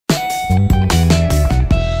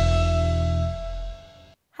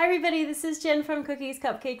everybody, this is Jen from Cookies,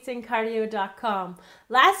 Cupcakes, and Cardio.com.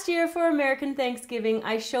 Last year for American Thanksgiving,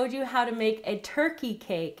 I showed you how to make a turkey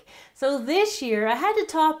cake. So this year, I had to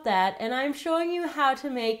top that, and I'm showing you how to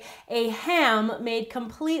make a ham made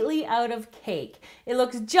completely out of cake. It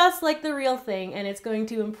looks just like the real thing, and it's going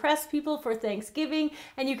to impress people for Thanksgiving,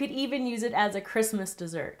 and you could even use it as a Christmas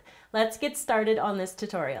dessert. Let's get started on this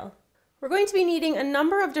tutorial. We're going to be needing a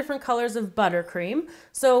number of different colors of buttercream.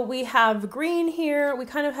 So we have green here, we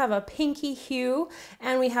kind of have a pinky hue,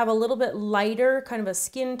 and we have a little bit lighter, kind of a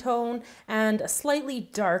skin tone, and a slightly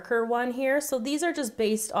darker one here. So these are just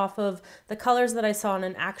based off of the colors that I saw in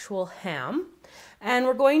an actual ham. And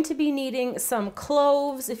we're going to be needing some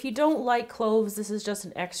cloves. If you don't like cloves, this is just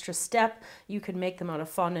an extra step. You could make them out of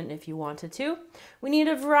fondant if you wanted to. We need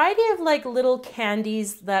a variety of like little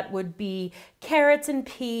candies that would be carrots and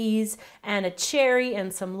peas and a cherry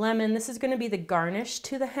and some lemon. This is going to be the garnish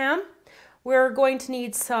to the ham. We're going to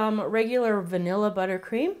need some regular vanilla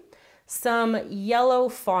buttercream, some yellow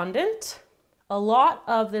fondant, a lot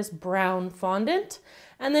of this brown fondant,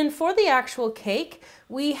 and then for the actual cake,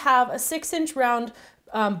 we have a 6-inch round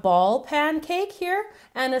ball pan cake here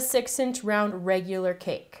and a 6-inch round regular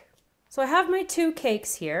cake. So I have my two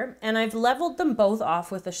cakes here, and I've leveled them both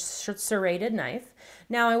off with a serrated knife.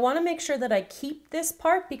 Now I want to make sure that I keep this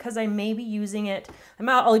part because I may be using it,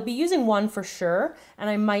 I'll be using one for sure, and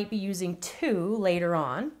I might be using two later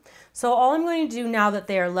on. So all I'm going to do now that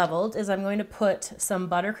they are leveled is I'm going to put some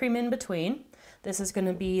buttercream in between. This is going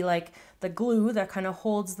to be like the glue that kind of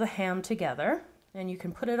holds the ham together, and you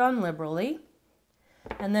can put it on liberally.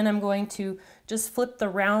 And then I'm going to just flip the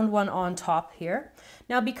round one on top here.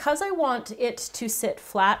 Now because I want it to sit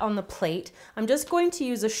flat on the plate, I'm just going to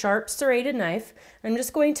use a sharp serrated knife. I'm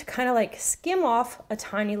just going to kind of like skim off a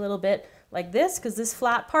tiny little bit like this, because this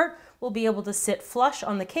flat part will be able to sit flush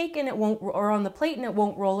on the cake and it won't, or on the plate, and it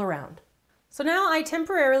won't roll around. So now I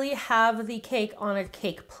temporarily have the cake on a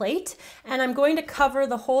cake plate, and I'm going to cover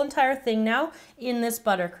the whole entire thing now in this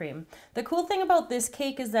buttercream. The cool thing about this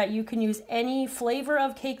cake is that you can use any flavor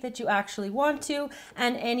of cake that you actually want to,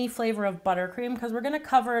 and any flavor of buttercream, because we're going to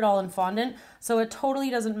cover it all in fondant, so it totally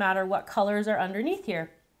doesn't matter what colors are underneath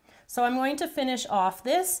here. So I'm going to finish off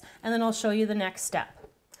this, and then I'll show you the next step.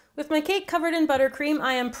 With my cake covered in buttercream,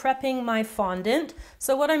 I am prepping my fondant.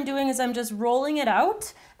 So what I'm doing is I'm just rolling it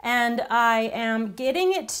out, and I am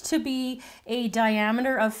getting it to be a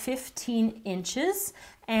diameter of 15 inches.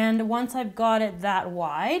 And once I've got it that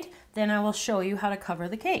wide, then I will show you how to cover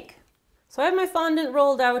the cake. So I have my fondant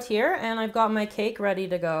rolled out here, and I've got my cake ready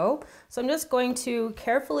to go. So I'm just going to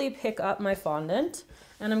carefully pick up my fondant,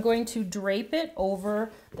 and I'm going to drape it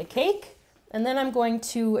over the cake, and then I'm going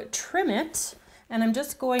to trim it. And I'm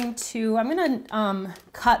going to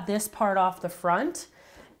cut this part off the front,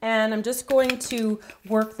 and I'm just going to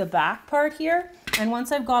work the back part here. And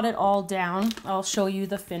once I've got it all down, I'll show you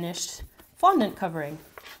the finished fondant covering.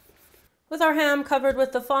 With our ham covered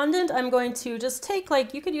with the fondant, I'm going to just take,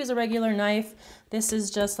 like, you could use a regular knife. This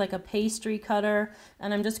is just like a pastry cutter,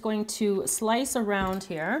 and I'm just going to slice around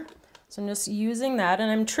here. So I'm just using that,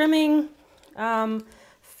 and I'm trimming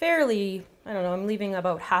fairly, I don't know, I'm leaving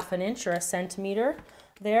about 1/2 inch or 1 centimeter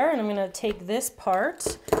there, and I'm going to take this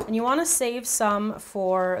part, and you want to save some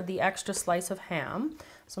for the extra slice of ham,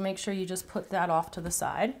 so make sure you just put that off to the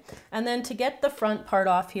side. And then to get the front part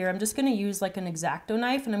off here, I'm just going to use like an exacto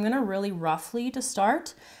knife, and I'm going to really roughly to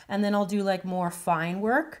start, and then I'll do like more fine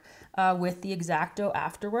work with the exacto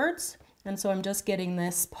afterwards. And so I'm just getting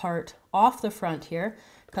this part off the front here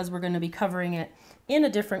because we're going to be covering it in a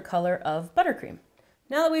different color of buttercream.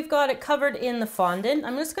 Now that we've got it covered in the fondant,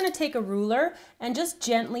 I'm just going to take a ruler and just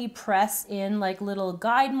gently press in like little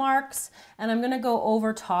guide marks, and I'm going to go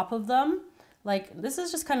over top of them. Like, this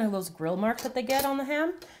is just kind of those grill marks that they get on the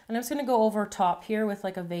ham, and I'm just going to go over top here with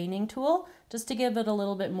like a veining tool just to give it a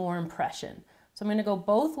little bit more impression. So I'm going to go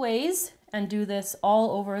both ways and do this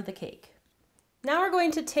all over the cake. Now we're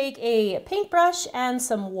going to take a paintbrush and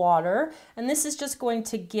some water, and this is just going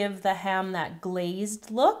to give the ham that glazed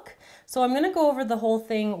look. So I'm going to go over the whole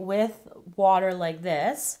thing with water like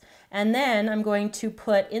this, and then I'm going to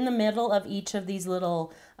put in the middle of each of these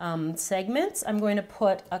little segments, I'm going to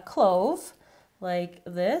put a clove like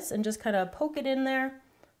this and just kind of poke it in there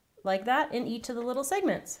like that in each of the little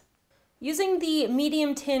segments. Using the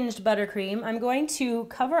medium tinged buttercream, I'm going to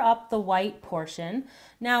cover up the white portion.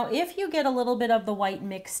 Now, if you get a little bit of the white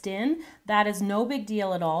mixed in, that is no big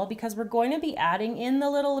deal at all, because we're going to be adding in the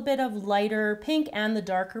little bit of lighter pink and the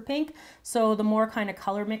darker pink. So the more kind of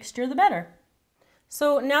color mixture, the better.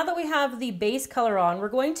 So now that we have the base color on, we're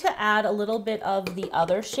going to add a little bit of the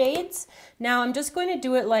other shades. Now I'm just going to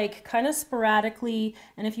do it like kind of sporadically,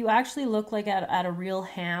 and if you actually look like at a real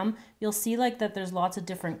ham, you'll see like that there's lots of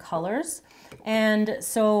different colors. And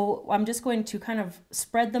so I'm just going to kind of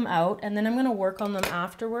spread them out, and then I'm going to work on them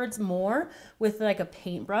afterwards more with like a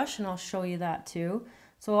paintbrush, and I'll show you that too.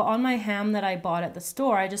 So on my ham that I bought at the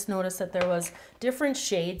store, I just noticed that there was different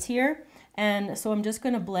shades here, and so I'm just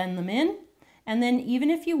going to blend them in. And then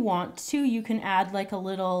even if you want to, you can add like a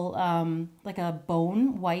little, like a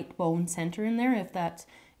white bone center in there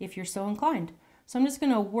if you're so inclined. So I'm just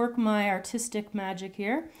going to work my artistic magic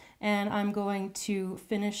here, and I'm going to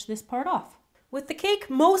finish this part off. With the cake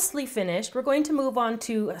mostly finished, we're going to move on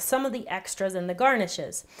to some of the extras and the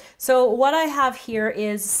garnishes. So what I have here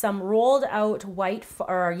is some rolled out white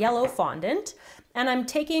or yellow fondant, and I'm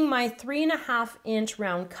taking my 3.5-inch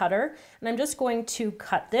round cutter, and I'm just going to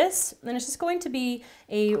cut this, and it's just going to be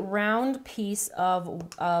a round piece of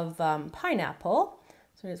pineapple.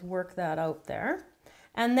 So just work that out there.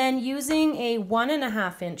 And then using a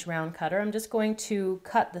 1.5-inch round cutter, I'm just going to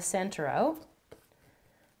cut the center out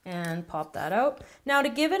and pop that out. Now to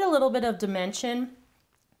give it a little bit of dimension,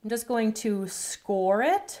 I'm just going to score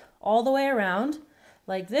it all the way around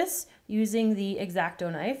like this using the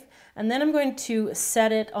exacto knife, and then I'm going to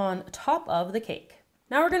set it on top of the cake.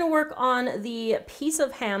 Now we're going to work on the piece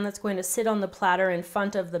of ham that's going to sit on the platter in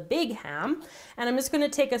front of the big ham, and I'm just going to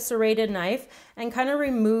take a serrated knife and kind of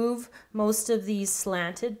remove most of these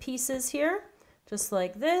slanted pieces here, just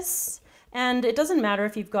like this. And it doesn't matter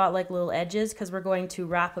if you've got like little edges, because we're going to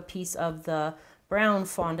wrap a piece of the brown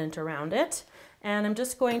fondant around it. And I'm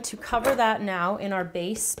just going to cover that now in our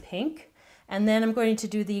base pink. And then I'm going to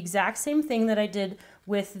do the exact same thing that I did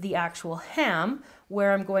with the actual ham,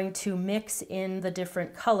 where I'm going to mix in the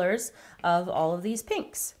different colors of all of these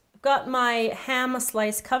pinks. I've got my ham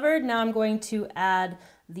slice covered. Now I'm going to add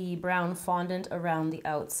the brown fondant around the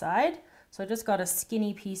outside. So I just got a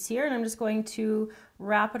skinny piece here, and I'm just going to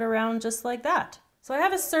wrap it around just like that. So I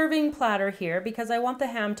have a serving platter here because I want the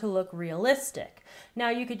ham to look realistic. Now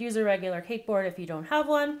you could use a regular cake board if you don't have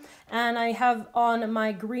one. And I have on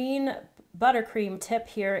my green buttercream tip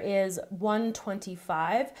here is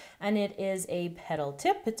 125, and it is a petal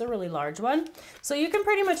tip. It's a really large one. So you can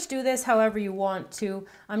pretty much do this however you want to.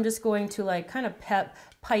 I'm just going to like kind of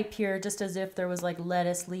pipe here just as if there was like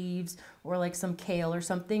lettuce leaves or like some kale or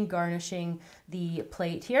something garnishing the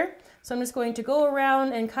plate here. So I'm just going to go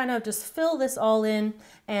around and kind of just fill this all in,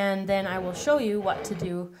 and then I will show you what to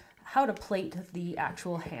do, how to plate the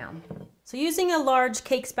actual ham. So using a large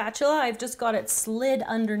cake spatula, I've just got it slid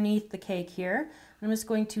underneath the cake here. I'm just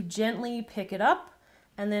going to gently pick it up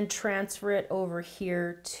and then transfer it over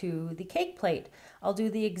here to the cake plate. I'll do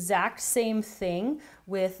the exact same thing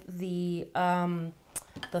with the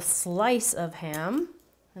slice of ham.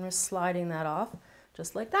 I'm just sliding that off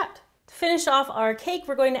just like that. To finish off our cake,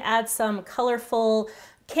 we're going to add some colorful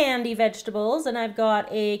candy vegetables, and I've got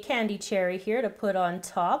a candy cherry here to put on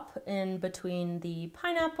top in between the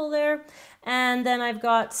pineapple there, and then I've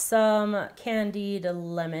got some candied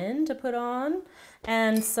lemon to put on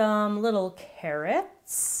and some little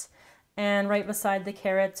carrots, and right beside the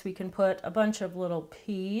carrots we can put a bunch of little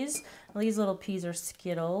peas. These little peas are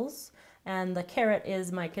Skittles, and the carrot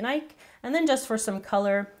is Mike and Ike, and then just for some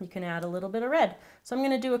color you can add a little bit of red. So I'm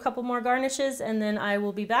going to do a couple more garnishes, and then I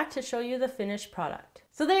will be back to show you the finished product.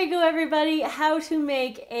 So there you go, everybody, how to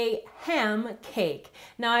make a ham cake.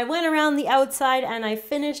 Now I went around the outside and I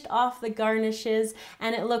finished off the garnishes,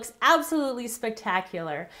 and it looks absolutely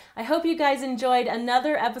spectacular. I hope you guys enjoyed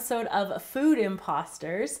another episode of Food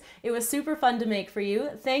Imposters. It was super fun to make for you.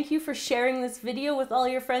 Thank you for sharing this video with all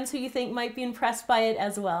your friends who you think might be impressed by it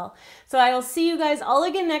as well. So I will see you guys all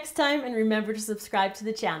again next time, and remember to subscribe to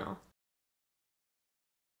the channel.